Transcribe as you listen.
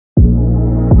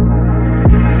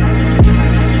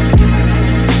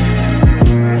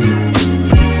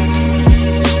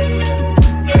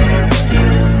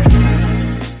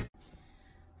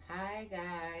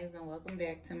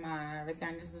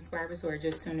subscribers who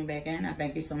are just tuning back in, I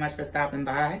thank you so much for stopping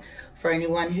by. For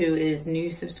anyone who is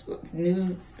new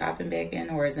stopping back in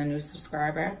or is a new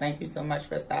subscriber, thank you so much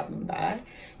for stopping by.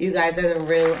 You guys are the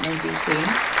real MVP.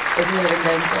 If you haven't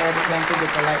done so already, don't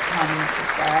forget to like, comment, and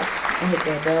subscribe, and hit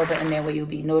that bell button. That way you'll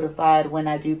be notified when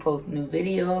I do post new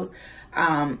videos.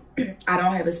 I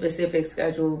don't have a specific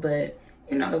schedule, but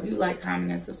you know, if you like,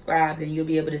 comment, and subscribe, then you'll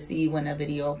be able to see when a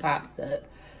video pops up.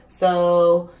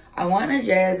 So I want to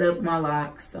jazz up my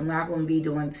locks. I'm not going to be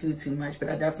doing too much, but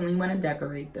I definitely want to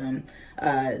decorate them.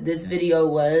 This video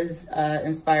was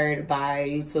inspired by a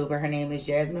YouTuber. Her name is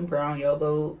Jasmine Brown. Y'all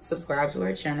go subscribe to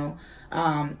her channel.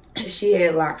 She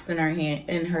had locks in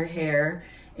her hair,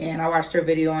 and I watched her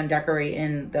video on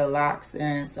decorating the locks,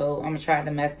 and so I'm gonna try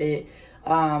the method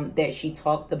that she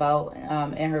talked about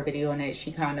in her video, and that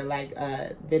she kind of like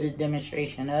did a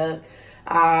demonstration of.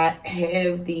 I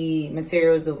have the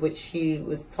materials of which she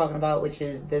was talking about, which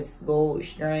is this gold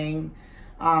string.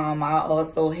 I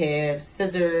also have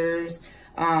scissors,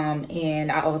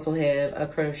 and I also have a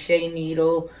crochet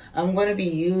needle. I'm going to be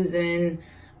using,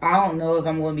 I don't know if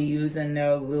I'm going to be using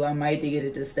nail glue. I might get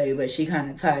it to stay, but she kind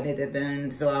of tied it at the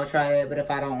end, so I'll try it. But if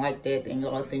I don't like that, then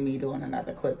you'll see me doing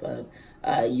another clip of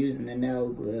using the nail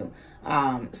glue.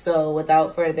 So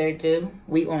without further ado,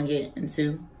 we're going to get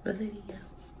into the video.